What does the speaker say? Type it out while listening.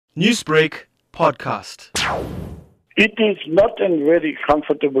Newsbreak podcast. It is not a very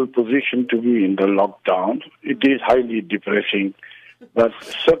comfortable position to be in the lockdown. It is highly depressing, but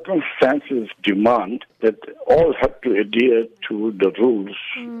circumstances demand that all have to adhere to the rules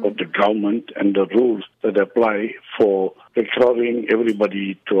of the government and the rules that apply for requiring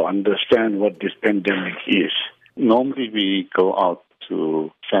everybody to understand what this pandemic is. Normally we go out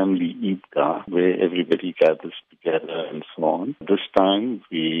to family Eidgah where everybody gathers together and so on. This time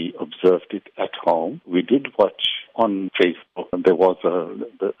we observed it at home. We did watch on Facebook, and it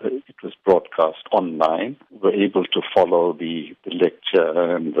was broadcast online. We were able to follow the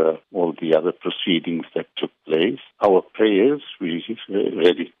lecture and all the other proceedings that took place. Our prayers, we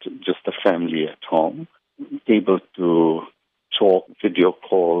read it just the family at home, able to talk, video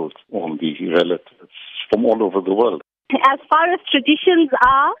calls, all the relatives from all over the world. As far as traditions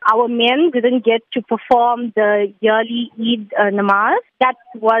are, our men didn't get to perform the yearly Eid namaz. That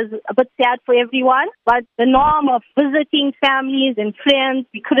was a bit sad for everyone. But the norm of visiting families and friends,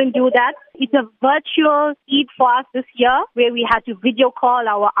 we couldn't do that. It's a virtual Eid for us this year, where we had to video call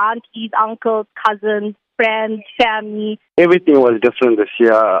our aunties, uncles, cousins, friends, family. Everything was different this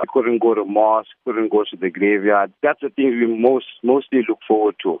year. I couldn't go to mosque, couldn't go to the graveyard. That's the thing we mostly look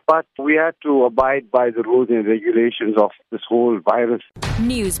forward to. But we had to abide by the rules and regulations of this whole virus.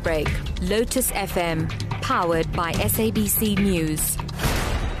 Newsbreak, Lotus FM, powered by SABC News.